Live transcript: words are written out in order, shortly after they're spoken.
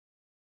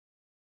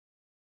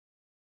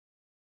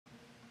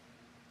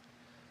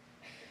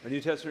Our New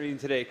Testament reading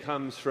today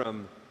comes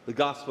from the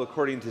Gospel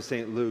according to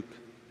St. Luke,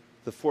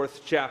 the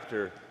 4th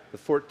chapter, the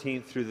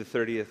 14th through the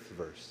 30th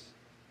verse.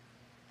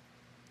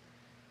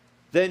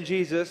 Then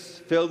Jesus,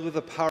 filled with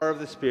the power of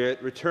the Spirit,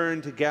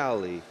 returned to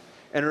Galilee,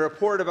 and a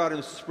report about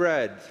him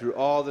spread through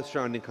all the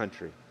surrounding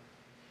country.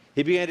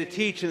 He began to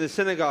teach in the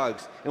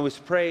synagogues and was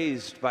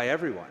praised by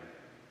everyone.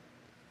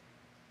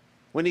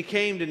 When he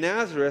came to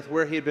Nazareth,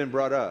 where he had been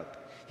brought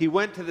up, he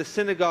went to the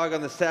synagogue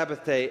on the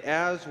Sabbath day,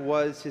 as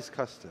was his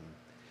custom.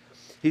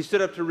 He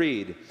stood up to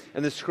read,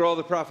 and the scroll of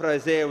the prophet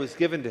Isaiah was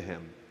given to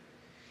him.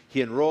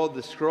 He unrolled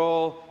the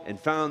scroll and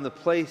found the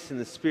place in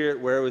the Spirit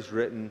where it was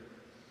written,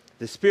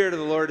 "The Spirit of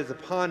the Lord is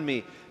upon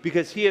me,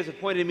 because he has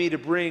appointed me to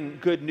bring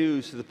good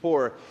news to the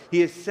poor.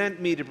 He has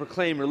sent me to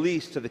proclaim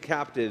release to the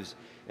captives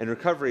and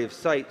recovery of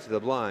sight to the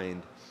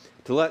blind,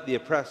 to let the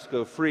oppressed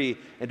go free,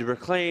 and to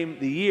proclaim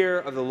the year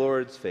of the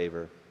Lord's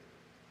favor."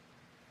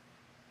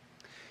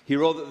 He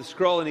rolled up the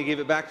scroll and he gave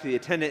it back to the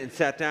attendant and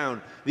sat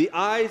down. The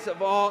eyes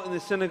of all in the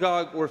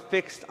synagogue were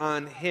fixed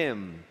on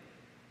him.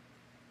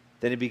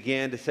 Then he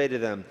began to say to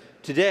them,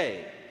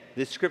 "Today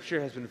this scripture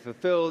has been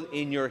fulfilled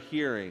in your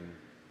hearing."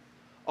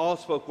 All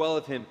spoke well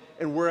of him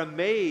and were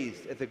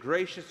amazed at the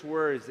gracious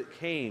words that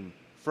came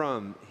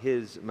from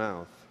his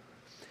mouth.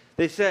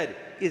 They said,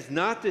 "Is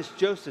not this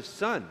Joseph's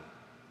son?"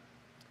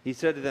 He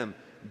said to them,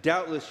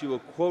 "Doubtless you will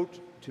quote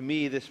to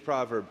me this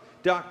proverb,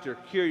 'Doctor,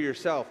 cure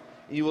yourself.'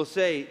 And you will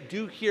say,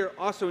 'Do here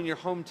also in your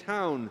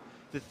hometown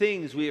the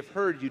things we have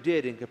heard you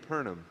did in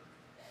Capernaum.'"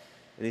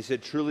 And he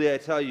said, "Truly I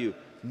tell you,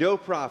 no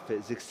prophet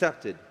is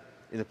accepted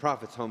in the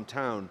prophet's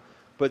hometown.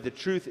 But the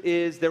truth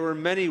is, there were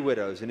many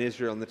widows in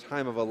Israel in the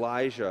time of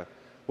Elijah,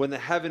 when the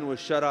heaven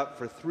was shut up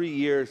for 3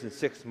 years and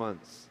 6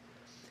 months.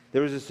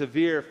 There was a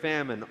severe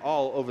famine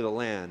all over the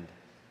land.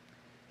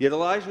 Yet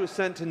Elijah was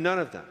sent to none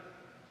of them,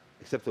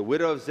 except the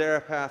widow of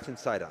Zarephath in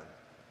Sidon.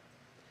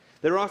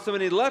 There were also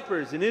many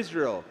lepers in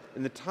Israel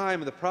in the time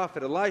of the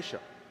prophet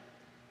Elisha,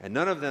 and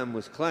none of them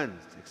was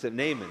cleansed, except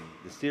Naaman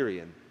the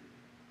Syrian."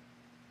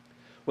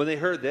 When they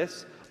heard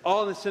this,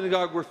 all in the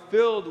synagogue were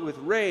filled with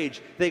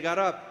rage. They got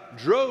up,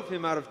 drove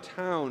him out of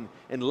town,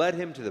 and led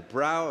him to the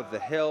brow of the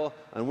hill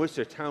on which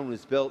their town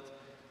was built,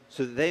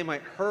 so that they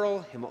might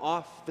hurl him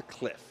off the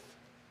cliff.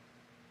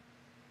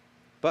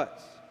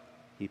 But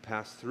he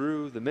passed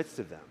through the midst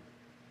of them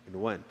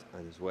and went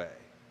on his way.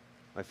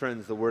 My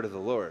friends, the word of the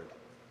Lord.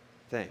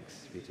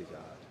 Thanks be to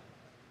God.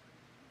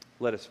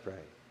 Let us pray.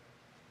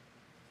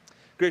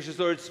 Gracious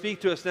Lord,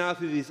 speak to us now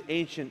through these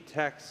ancient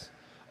texts.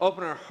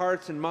 Open our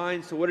hearts and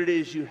minds to what it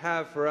is you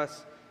have for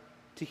us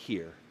to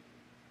hear.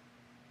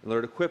 And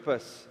Lord, equip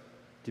us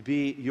to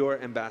be your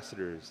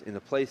ambassadors in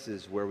the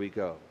places where we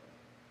go.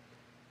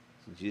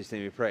 In Jesus'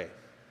 name we pray.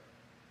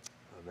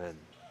 Amen.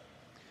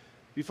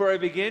 Before I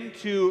begin,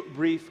 2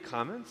 brief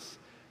comments.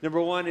 Number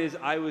one is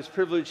I was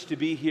privileged to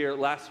be here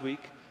last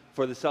week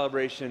for the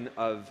celebration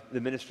of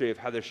the ministry of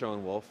Heather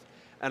Schoenwolf.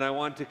 And I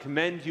want to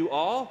commend you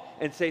all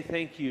and say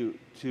thank you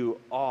to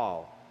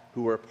all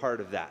who were part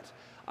of that.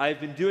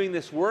 I've been doing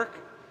this work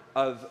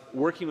of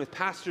working with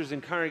pastors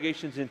and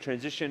congregations in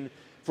transition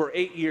for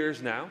 8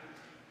 years now.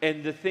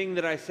 And the thing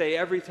that I say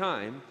every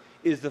time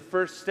is the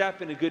first step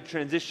in a good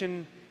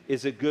transition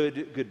is a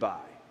good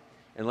goodbye.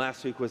 And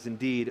last week was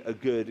indeed a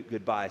good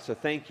goodbye. So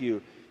thank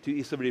you to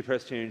East Liberty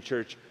Presbyterian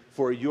Church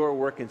for your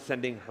work in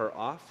sending her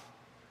off.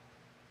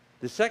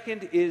 The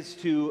second is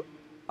to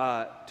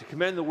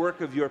commend the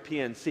work of your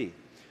PNC.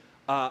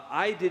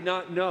 I did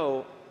not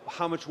know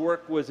how much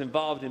work was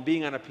involved in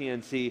being on a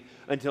PNC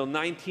until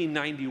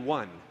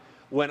 1991,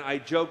 when I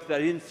joked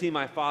that I didn't see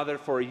my father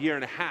for a year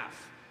and a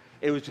half.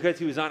 It was because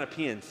he was on a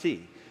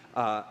PNC.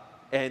 I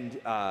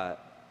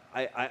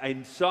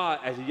saw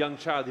as a young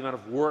child the amount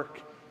of work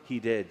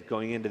he did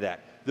going into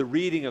that. The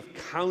reading of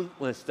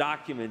countless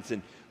documents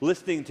and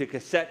listening to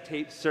cassette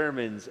tape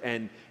sermons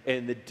and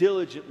the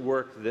diligent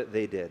work that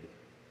they did.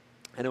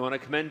 And I want to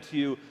commend to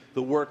you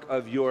the work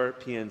of your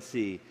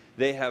PNC.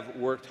 They have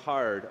worked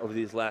hard over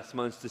these last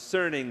months,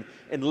 discerning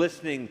and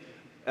listening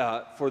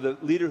for the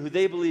leader who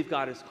they believe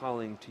God is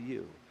calling to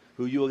you,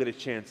 who you will get a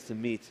chance to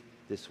meet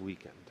this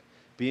weekend.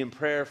 Be in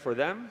prayer for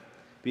them,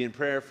 be in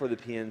prayer for the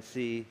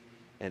PNC,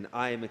 and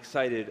I am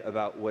excited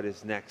about what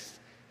is next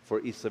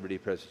for East Liberty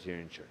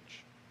Presbyterian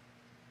Church.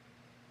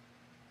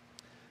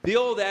 The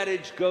old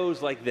adage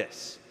goes like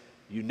this: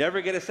 you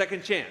never get a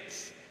second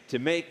chance to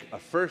make a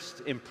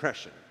first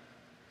impression.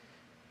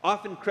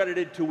 Often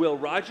credited to Will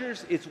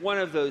Rogers, it's one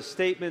of those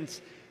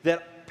statements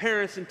that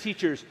parents and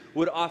teachers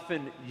would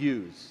often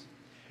use.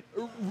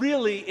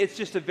 Really, it's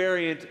just a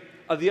variant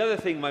of the other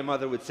thing my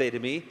mother would say to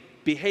me,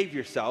 behave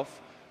yourself,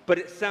 but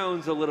it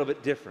sounds a little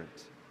bit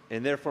different,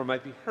 and therefore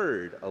might be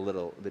heard a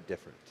little bit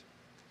different.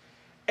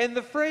 And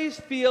the phrase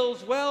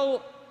feels,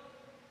 well,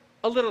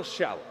 a little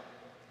shallow.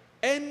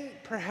 And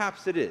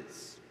perhaps it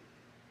is,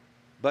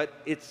 but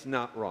it's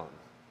not wrong.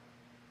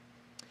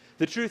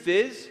 The truth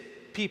is,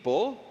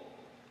 people,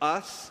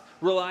 us,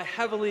 rely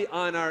heavily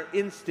on our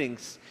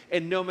instincts,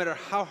 and no matter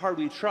how hard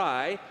we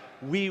try,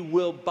 we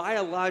will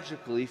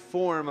biologically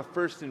form a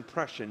first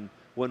impression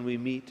when we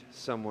meet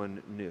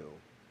someone new.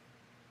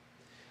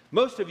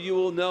 Most of you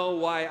will know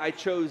why I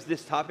chose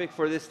this topic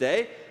for this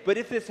day, but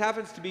if this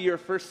happens to be your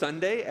first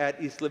Sunday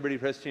at East Liberty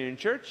Presbyterian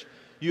Church,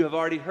 you have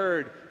already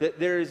heard that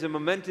there is a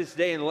momentous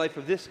day in the life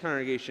of this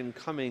congregation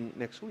coming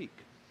next week,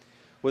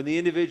 when the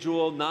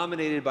individual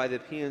nominated by the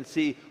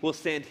PNC will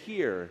stand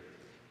here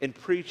and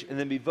preach and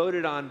then be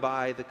voted on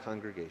by the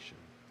congregation.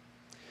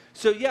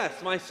 So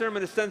yes, my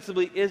sermon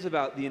ostensibly is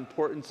about the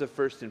importance of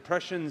first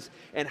impressions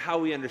and how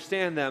we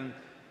understand them,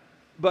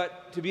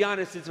 but to be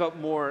honest, it's about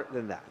more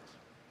than that.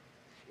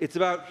 It's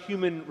about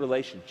human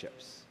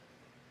relationships.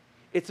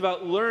 It's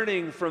about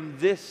learning from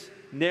this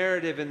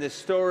narrative and this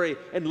story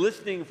and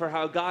listening for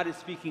how God is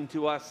speaking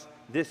to us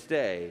this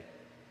day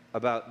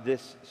about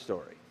this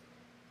story.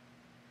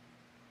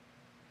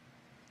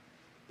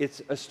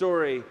 It's a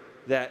story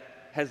that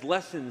has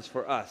lessons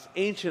for us,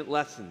 ancient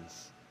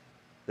lessons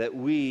that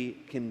we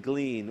can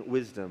glean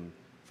wisdom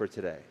for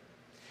today.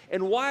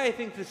 And why I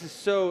think this is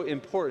so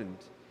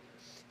important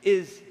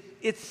is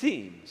it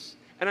seems,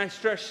 and I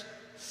stress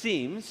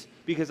seems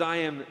because I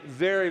am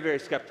very, very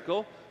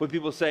skeptical when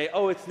people say,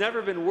 oh, it's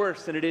never been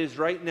worse than it is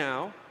right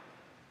now.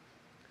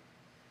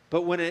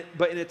 But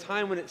in a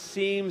time when it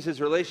seems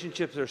as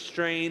relationships are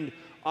strained,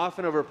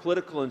 often over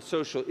political and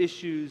social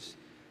issues,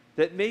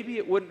 that maybe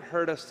it wouldn't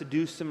hurt us to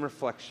do some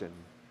reflection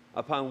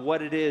upon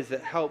what it is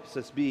that helps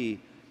us be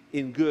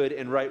in good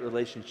and right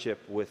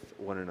relationship with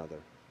one another.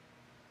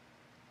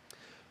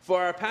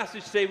 For our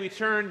passage today, we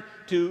turn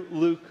to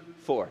Luke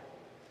 4.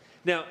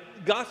 Now,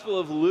 Gospel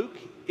of Luke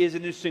is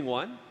an interesting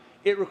one.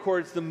 It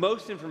records the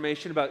most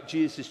information about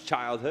Jesus'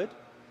 childhood.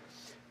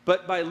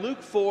 But by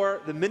Luke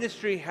 4, the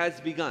ministry has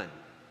begun.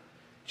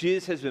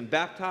 Jesus has been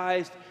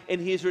baptized,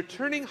 and he is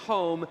returning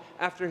home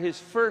after his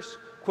first,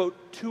 quote,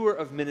 tour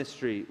of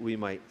ministry, we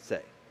might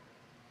say.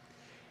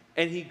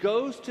 And he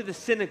goes to the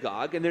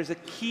synagogue, and there's a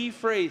key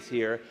phrase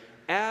here,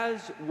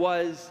 as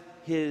was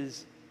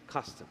his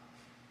custom.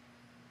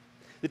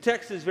 The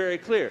text is very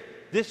clear.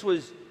 This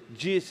was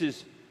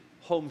Jesus'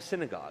 home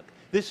synagogue.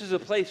 This is a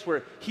place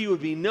where he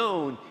would be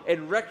known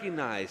and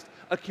recognized,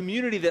 a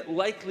community that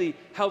likely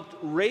helped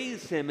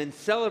raise him and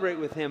celebrate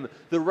with him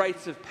the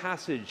rites of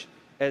passage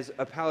as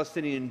a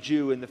Palestinian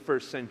Jew in the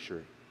first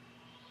century.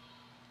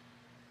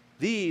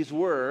 These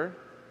were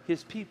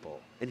his people,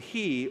 and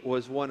he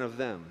was one of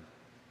them.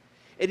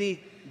 And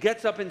he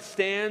gets up and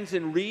stands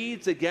and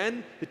reads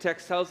again. The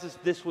text tells us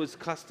this was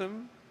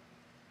custom.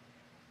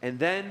 And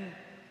then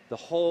the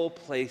whole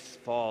place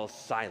falls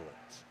silent.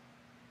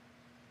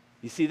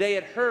 You see, they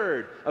had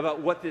heard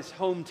about what this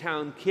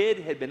hometown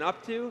kid had been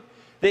up to.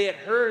 They had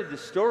heard the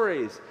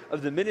stories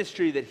of the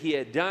ministry that he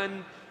had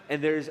done,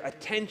 and there's a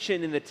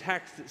tension in the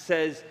text that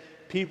says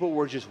people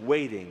were just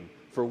waiting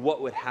for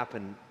what would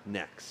happen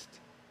next.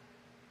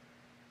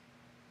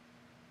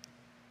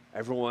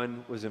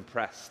 Everyone was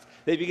impressed.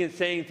 They began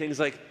saying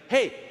things like,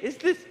 hey,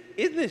 isn't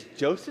this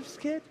Joseph's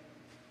kid?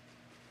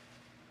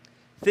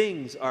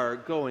 Things are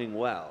going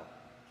well.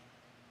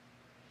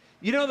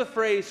 You know the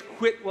phrase,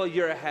 quit while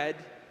you're ahead?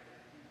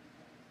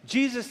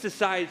 Jesus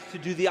decides to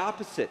do the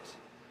opposite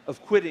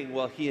of quitting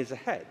while he is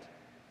ahead.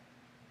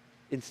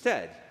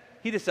 Instead,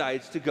 he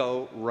decides to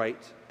go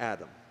right at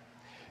them.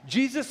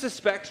 Jesus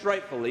suspects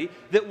rightfully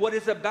that what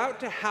is about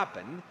to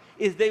happen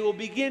is they will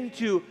begin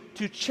to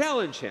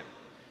challenge him,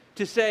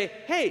 to say,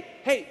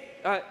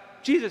 hey,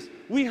 Jesus,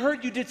 we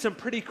heard you did some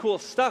pretty cool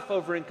stuff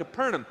over in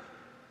Capernaum.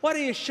 Why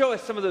don't you show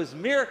us some of those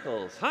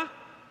miracles, huh?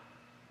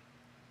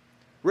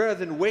 Rather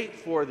than wait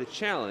for the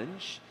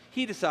challenge,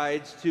 he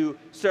decides to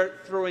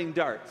start throwing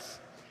darts.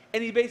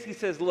 And he basically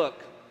says,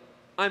 look,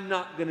 I'm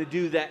not going to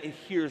do that, and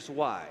here's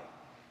why.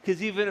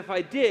 Because even if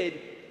I did,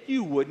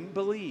 you wouldn't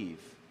believe.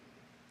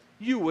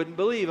 You wouldn't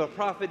believe. A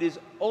prophet is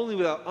only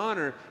without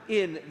honor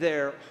in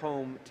their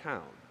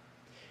hometown.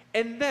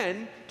 And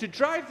then, to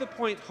drive the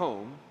point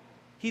home,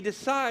 he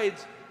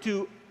decides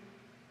to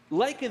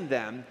liken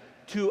them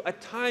to a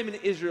time in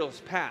Israel's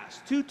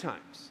past, 2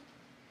 times,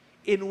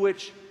 in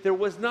which there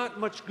was not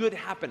much good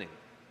happening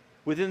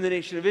within the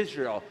nation of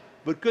Israel,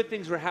 but good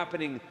things were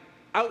happening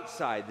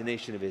outside the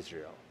nation of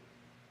Israel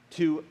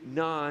to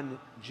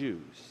non-Jews.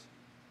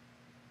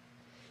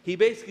 He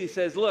basically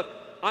says, look,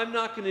 I'm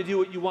not going to do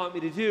what you want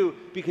me to do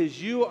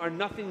because you are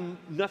nothing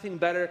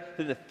better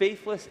than the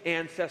faithless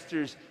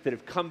ancestors that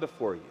have come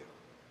before you.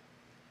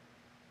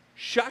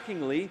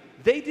 Shockingly,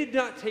 they did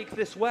not take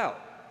this well,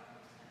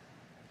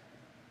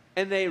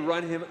 and they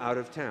run him out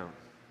of town.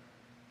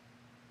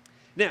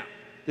 Now,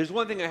 there's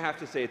one thing I have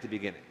to say at the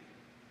beginning.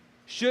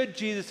 Should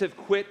Jesus have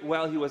quit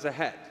while he was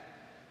ahead?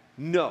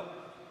 No.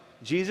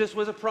 Jesus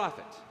was a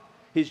prophet.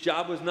 His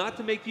job was not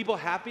to make people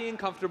happy and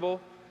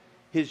comfortable.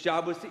 His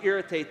job was to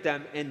irritate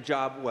them, and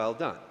job well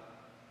done.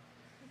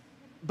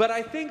 But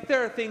I think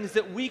there are things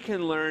that we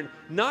can learn,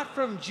 not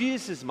from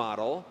Jesus'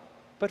 model,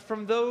 but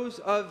from those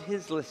of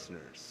his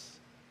listeners.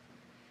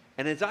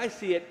 And as I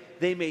see it,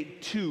 they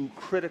made 2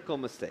 critical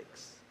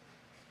mistakes.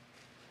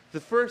 The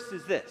first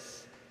is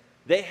this.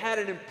 They had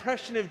an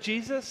impression of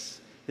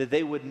Jesus that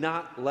they would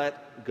not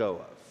let go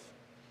of.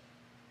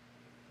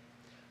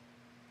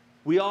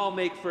 We all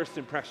make first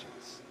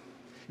impressions.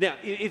 Now,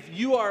 if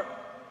you are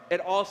at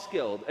all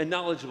skilled and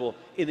knowledgeable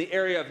in the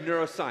area of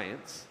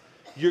neuroscience,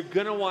 you're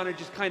going to want to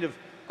just kind of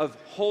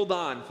hold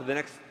on for the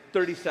next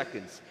 30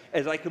 seconds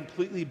as I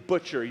completely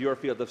butcher your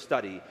field of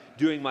study,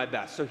 doing my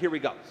best. So here we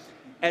go.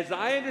 As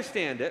I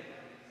understand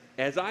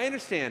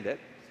it,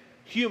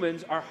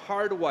 humans are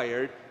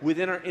hardwired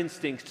within our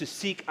instincts to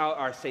seek out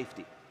our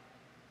safety.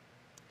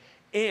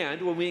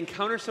 And when we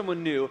encounter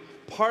someone new,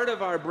 part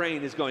of our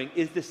brain is going,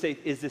 is this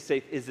safe, is this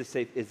safe, is this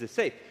safe, is this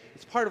safe?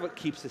 It's part of what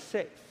keeps us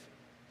safe.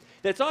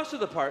 That's also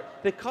the part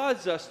that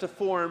causes us to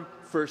form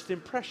first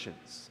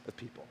impressions of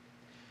people.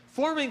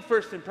 Forming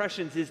first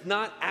impressions is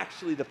not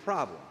actually the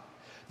problem.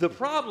 The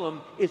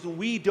problem is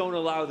we don't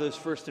allow those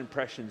first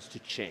impressions to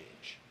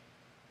change.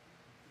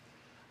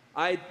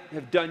 I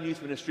have done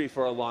youth ministry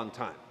for a long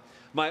time.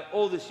 My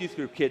oldest youth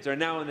group kids are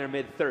now in their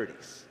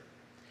mid-30s.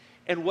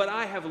 And what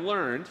I have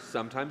learned,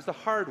 sometimes the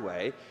hard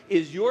way,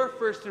 is your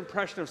first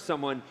impression of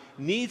someone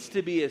needs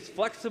to be as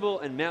flexible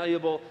and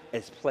malleable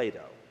as Play-Doh.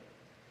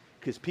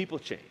 Because people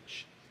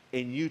change,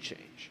 and you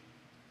change.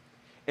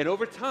 And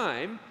over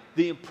time,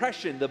 the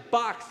impression, the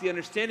box, the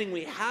understanding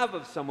we have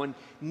of someone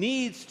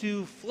needs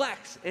to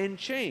flex and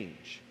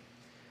change.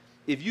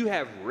 If you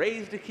have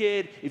raised a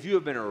kid, if you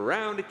have been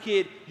around a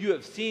kid, you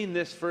have seen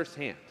this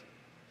firsthand.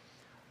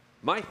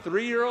 My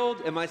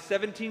 3-year-old and my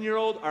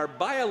 17-year-old are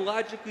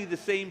biologically the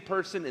same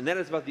person, and that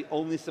is about the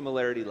only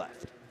similarity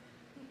left.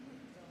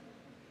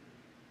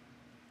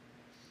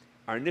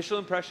 Our initial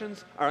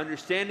impressions, our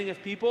understanding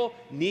of people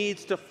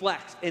needs to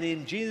flex. And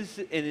in Jesus,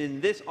 and in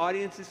this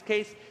audience's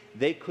case,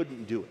 they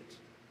couldn't do it.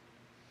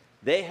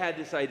 They had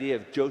this idea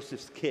of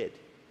Joseph's kid.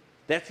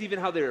 That's even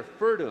how they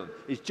refer to him,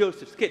 is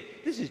Joseph's kid.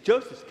 This is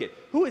Joseph's kid.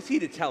 Who is he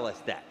to tell us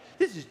that?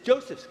 This is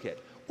Joseph's kid.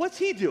 What's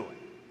he doing?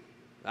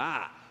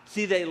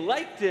 See, they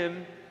liked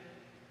him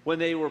when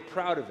they were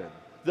proud of him.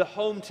 The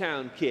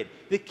hometown kid,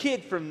 the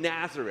kid from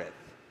Nazareth.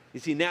 You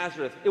see,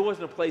 Nazareth, it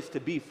wasn't a place to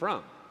be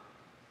from.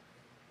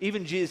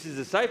 Even Jesus'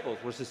 disciples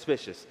were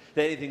suspicious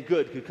that anything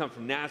good could come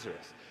from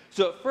Nazareth.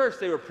 So at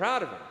first they were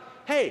proud of him.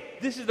 Hey,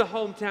 this is the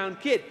hometown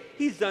kid.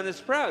 He's done us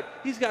proud.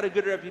 He's got a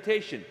good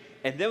reputation.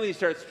 And then when he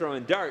starts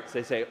throwing darts,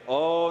 they say,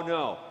 oh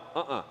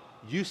no,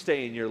 you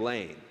stay in your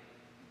lane.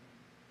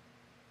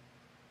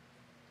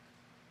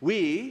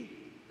 We,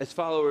 as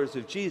followers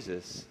of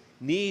Jesus,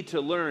 need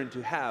to learn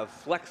to have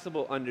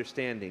flexible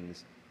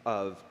understandings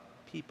of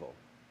people,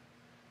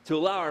 to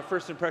allow our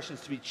first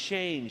impressions to be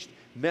changed,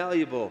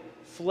 malleable,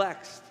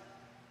 flexed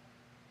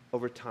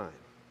over time.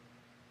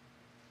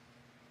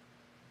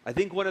 I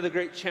think one of the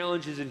great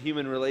challenges in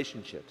human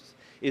relationships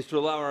is to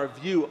allow our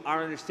view,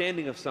 our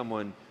understanding of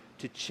someone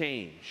to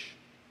change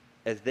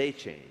as they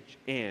change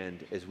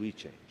and as we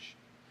change.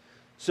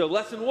 So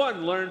lesson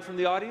 1, learn from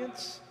the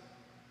audience.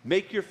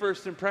 Make your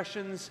first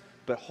impressions,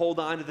 but hold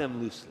on to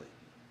them loosely.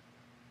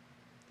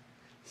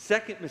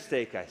 Second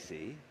mistake I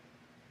see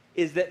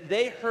is that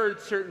they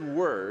heard certain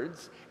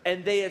words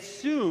and they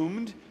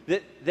assumed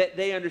that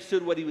they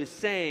understood what he was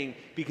saying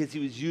because he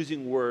was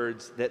using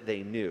words that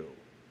they knew.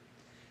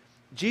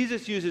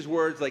 Jesus uses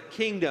words like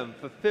kingdom,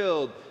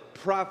 fulfilled,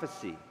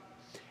 prophecy.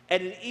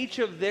 And in each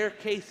of their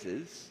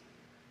cases,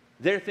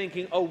 they're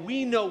thinking, oh,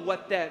 we know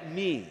what that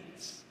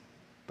means.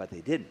 But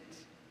they didn't.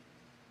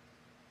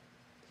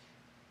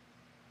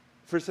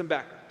 For some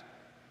background,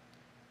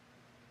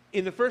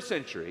 in the first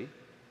century,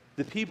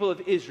 the people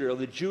of Israel,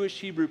 the Jewish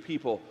Hebrew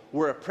people,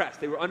 were oppressed.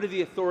 They were under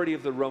the authority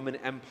of the Roman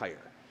Empire.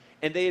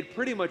 And they had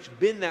pretty much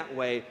been that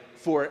way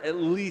for at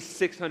least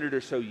 600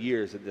 or so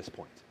years at this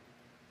point.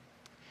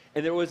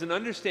 And there was an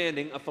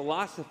understanding, a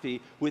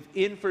philosophy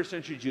within first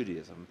century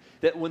Judaism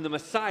that when the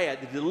Messiah,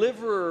 the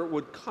deliverer,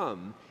 would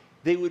come,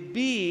 they would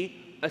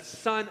be a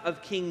son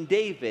of King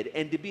David.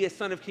 And to be a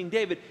son of King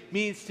David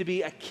means to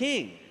be a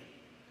king,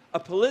 a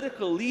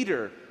political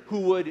leader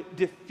who would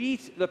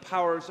defeat the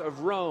powers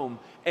of Rome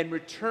and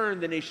return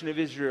the nation of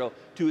Israel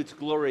to its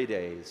glory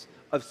days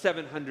of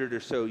 700 or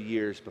so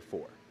years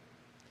before.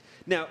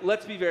 Now,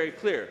 let's be very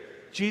clear.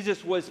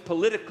 Jesus was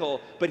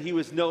political, but he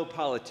was no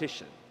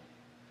politician.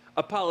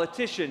 A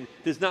politician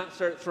does not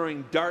start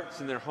throwing darts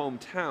in their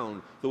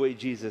hometown the way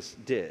Jesus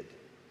did.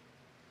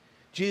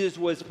 Jesus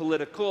was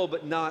political,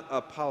 but not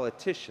a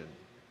politician.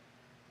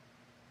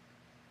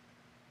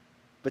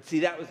 But see,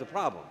 that was the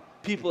problem.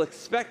 People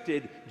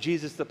expected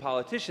Jesus the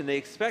politician. They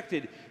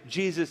expected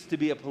Jesus to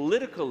be a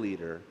political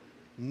leader,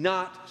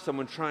 not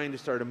someone trying to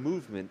start a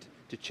movement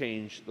to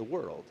change the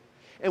world.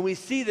 And we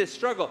see this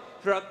struggle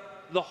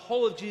throughout the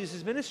whole of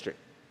Jesus' ministry.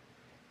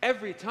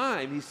 Every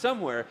time he's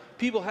somewhere,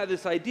 people have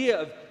this idea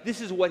of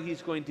this is what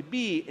he's going to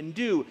be and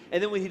do,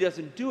 and then when he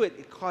doesn't do it,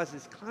 it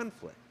causes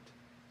conflict.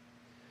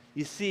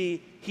 You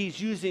see, he's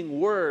using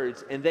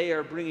words, and they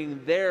are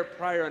bringing their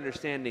prior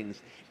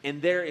understandings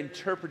and their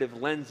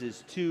interpretive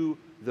lenses to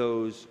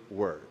those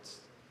words.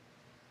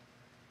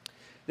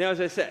 Now,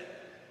 as I said,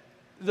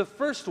 the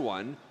first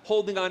one,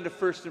 holding on to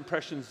first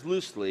impressions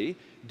loosely,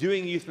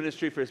 doing youth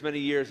ministry for as many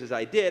years as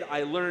I did,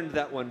 I learned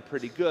that one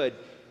pretty good.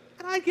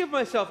 And I give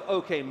myself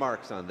okay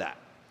marks on that.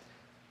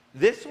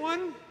 This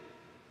one,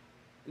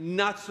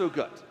 Not so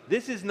good.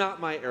 This is not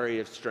my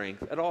area of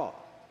strength at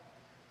all.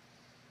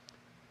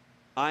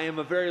 I am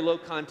a very low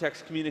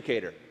context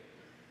communicator.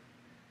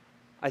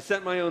 I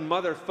sent my own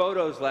mother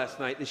photos last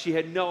night that she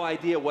had no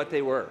idea what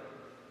they were.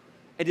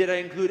 And did I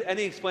include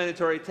any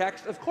explanatory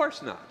text? Of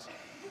course not.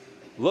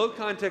 Low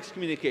context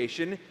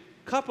communication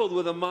coupled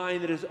with a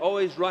mind that is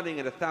always running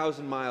at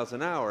 1,000 miles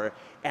an hour,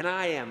 and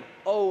I am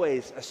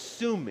always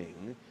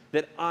assuming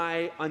that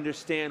I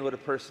understand what a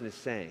person is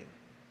saying.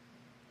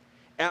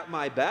 At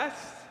my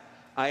best,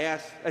 I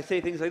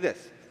say things like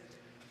this.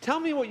 Tell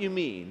me what you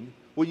mean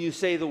when you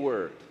say the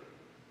word.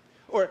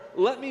 Or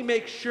let me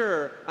make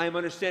sure I'm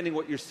understanding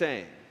what you're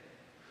saying.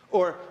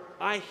 Or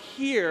I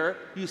hear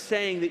you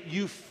saying that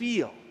you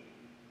feel.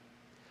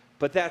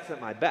 But that's at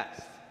my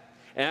best.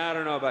 And I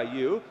don't know about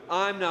you,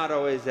 I'm not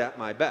always at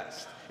my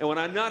best. And when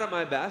I'm not at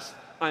my best,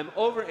 I'm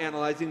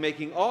overanalyzing,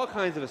 making all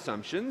kinds of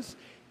assumptions,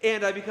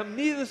 and I become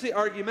needlessly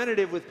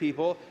argumentative with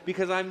people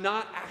because I'm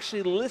not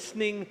actually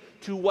listening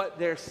to what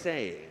they're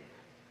saying.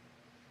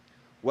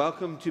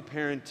 Welcome to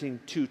parenting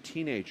two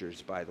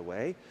teenagers, by the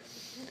way.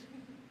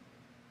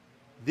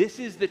 This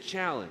is the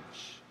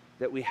challenge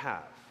that we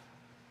have,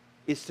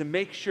 is to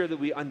make sure that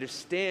we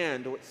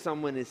understand what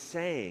someone is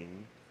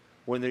saying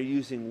when they're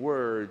using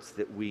words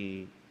that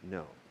we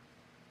know.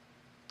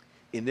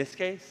 In this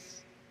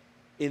case,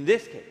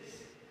 this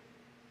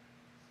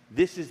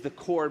is the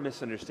core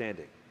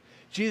misunderstanding.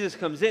 Jesus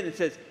comes in and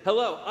says,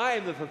 hello, I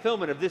am the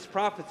fulfillment of this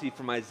prophecy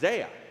from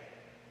Isaiah.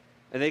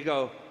 And they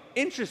go,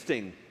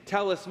 interesting,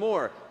 tell us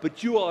more,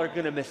 but you all are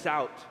going to miss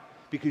out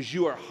because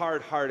you are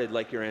hard-hearted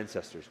like your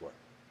ancestors were.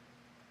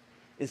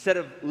 Instead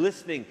of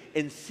listening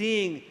and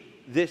seeing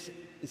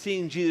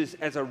Jesus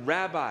as a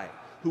rabbi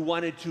who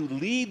wanted to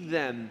lead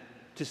them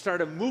to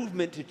start a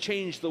movement to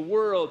change the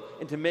world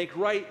and to make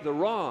right the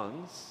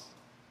wrongs,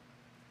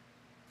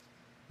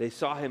 they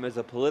saw him as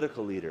a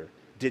political leader,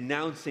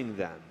 denouncing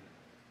them.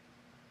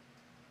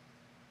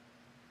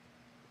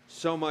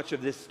 So much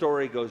of this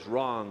story goes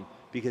wrong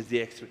because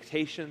the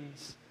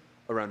expectations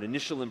around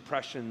initial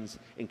impressions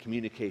and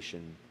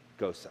communication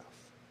go south.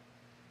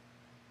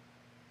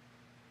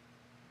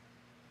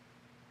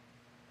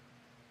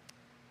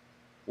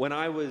 When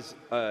I was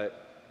an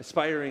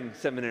aspiring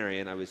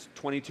seminarian, I was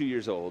 22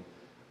 years old,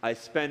 I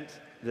spent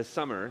the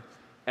summer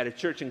at a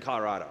church in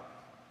Colorado.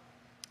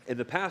 And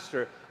the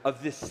pastor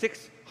of this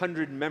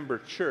 600-member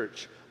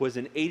church was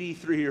an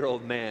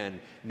 83-year-old man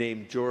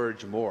named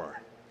George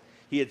Moore.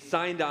 He had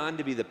signed on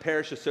to be the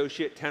parish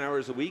associate 10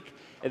 hours a week,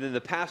 and then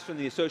the pastor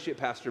and the associate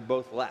pastor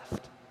both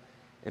left.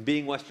 And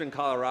being Western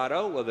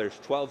Colorado, well, there's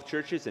 12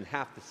 churches in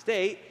half the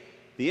state,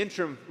 the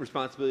interim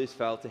responsibilities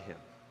fell to him.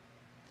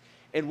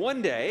 And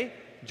one day,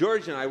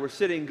 George and I were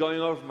sitting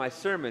going over my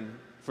sermon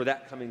for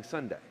that coming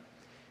Sunday.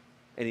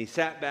 And he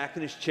sat back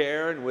in his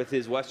chair, and with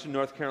his Western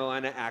North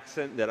Carolina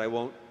accent that I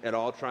won't at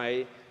all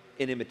try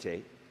and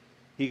imitate,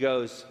 he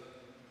goes,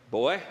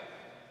 boy,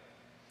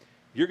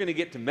 you're going to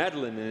get to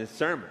meddling in this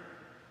sermon.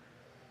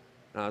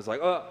 And I was like,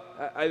 oh,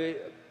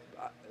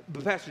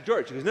 but Pastor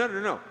George, he goes,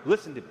 no,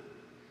 listen to me.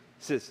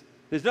 He says,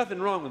 there's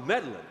nothing wrong with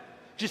meddling.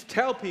 Just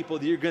tell people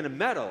that you're going to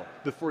meddle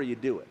before you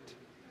do it.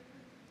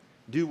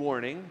 Due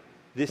warning,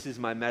 this is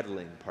my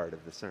meddling part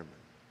of the sermon.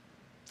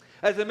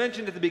 As I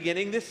mentioned at the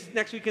beginning, this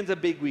next weekend's a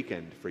big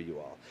weekend for you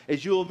all,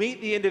 as you will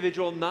meet the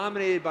individual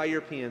nominated by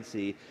your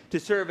PNC to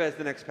serve as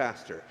the next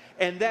pastor.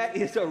 And that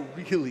is a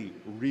really,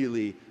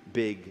 really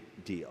big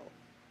deal.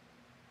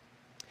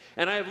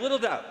 And I have little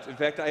doubt, in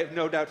fact, I have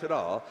no doubt at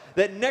all,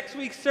 that next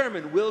week's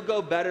sermon will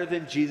go better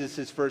than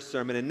Jesus' first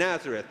sermon in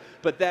Nazareth,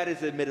 but that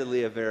is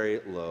admittedly a very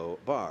low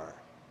bar.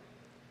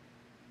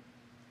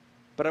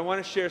 But I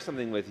want to share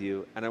something with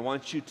you, and I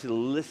want you to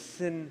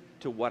listen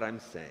to what I'm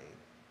saying.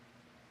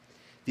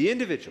 The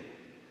individual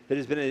that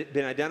has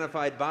been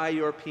identified by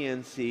your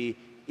PNC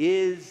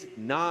is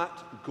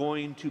not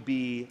going to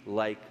be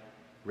like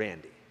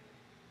Randy,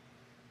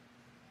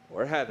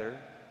 or Heather,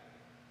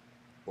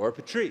 or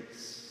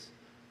Patrice,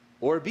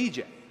 or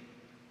BJ,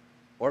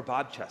 or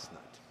Bob Chestnut.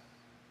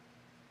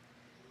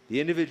 The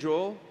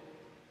individual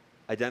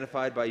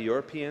identified by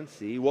your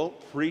PNC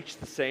won't preach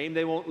the same,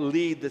 they won't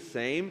lead the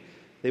same,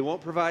 they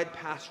won't provide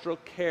pastoral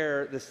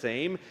care the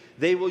same.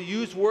 They will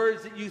use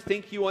words that you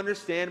think you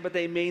understand, but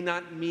they may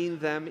not mean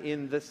them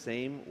in the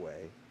same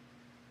way.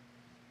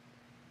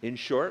 In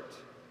short,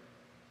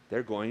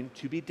 they're going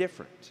to be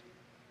different.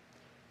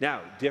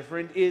 Now,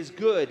 different is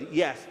good,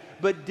 yes,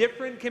 but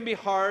different can be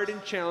hard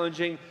and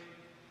challenging,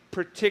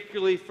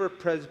 particularly for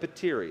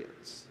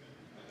Presbyterians.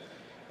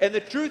 And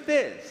the truth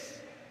is,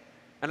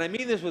 and I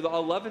mean this with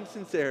all love and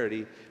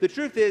sincerity, the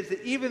truth is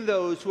that even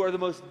those who are the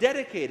most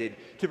dedicated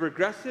to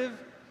progressive,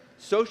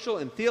 social,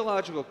 and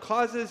theological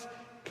causes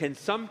can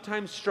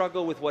sometimes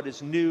struggle with what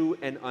is new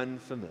and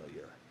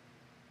unfamiliar.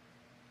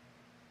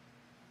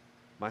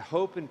 My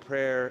hope and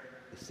prayer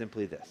is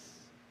simply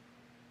this,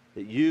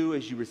 that you,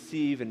 as you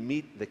receive and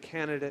meet the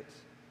candidate,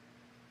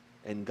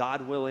 and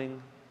God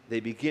willing, they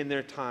begin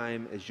their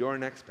time as your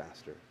next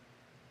pastor,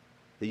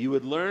 that you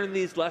would learn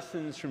these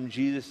lessons from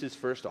Jesus'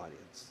 first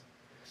audience,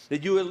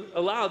 That you will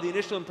allow the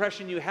initial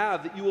impression you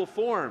have that you will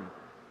form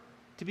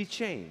to be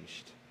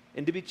changed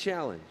and to be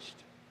challenged.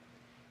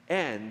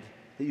 And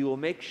that you will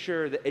make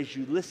sure that as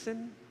you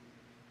listen,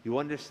 you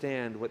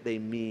understand what they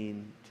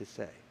mean to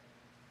say.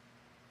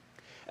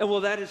 And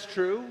while that is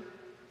true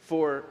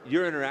for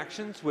your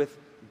interactions with,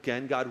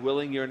 again, God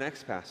willing, your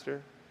next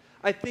pastor,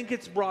 I think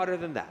it's broader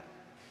than that.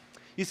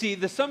 You see,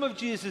 the sum of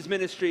Jesus'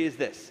 ministry is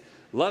this: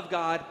 love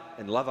God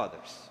and love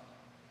others.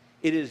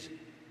 It is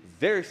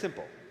very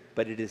simple,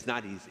 but it is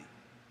not easy.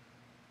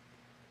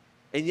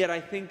 And yet I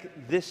think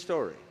this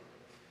story,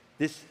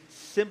 this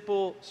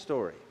simple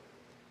story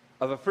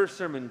of a first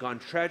sermon gone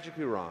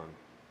tragically wrong,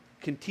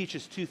 can teach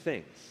us two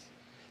things.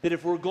 That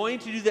if we're going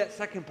to do that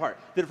second part,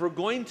 that if we're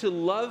going to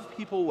love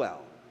people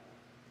well,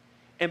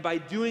 and by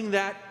doing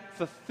that,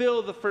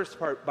 fulfill the first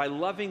part by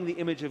loving the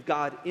image of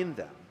God in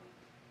them,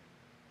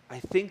 I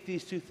think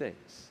these two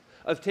things,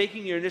 of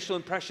taking your initial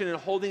impression and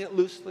holding it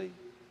loosely,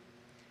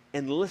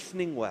 and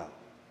listening well,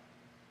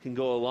 can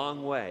go a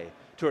long way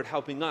toward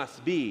helping us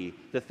be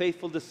the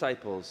faithful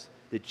disciples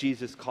that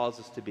Jesus calls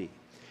us to be.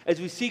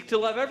 As we seek to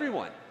love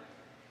everyone,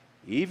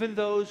 even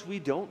those we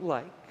don't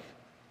like,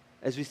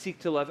 as we seek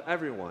to love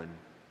everyone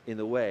in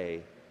the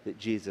way that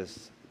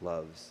Jesus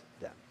loves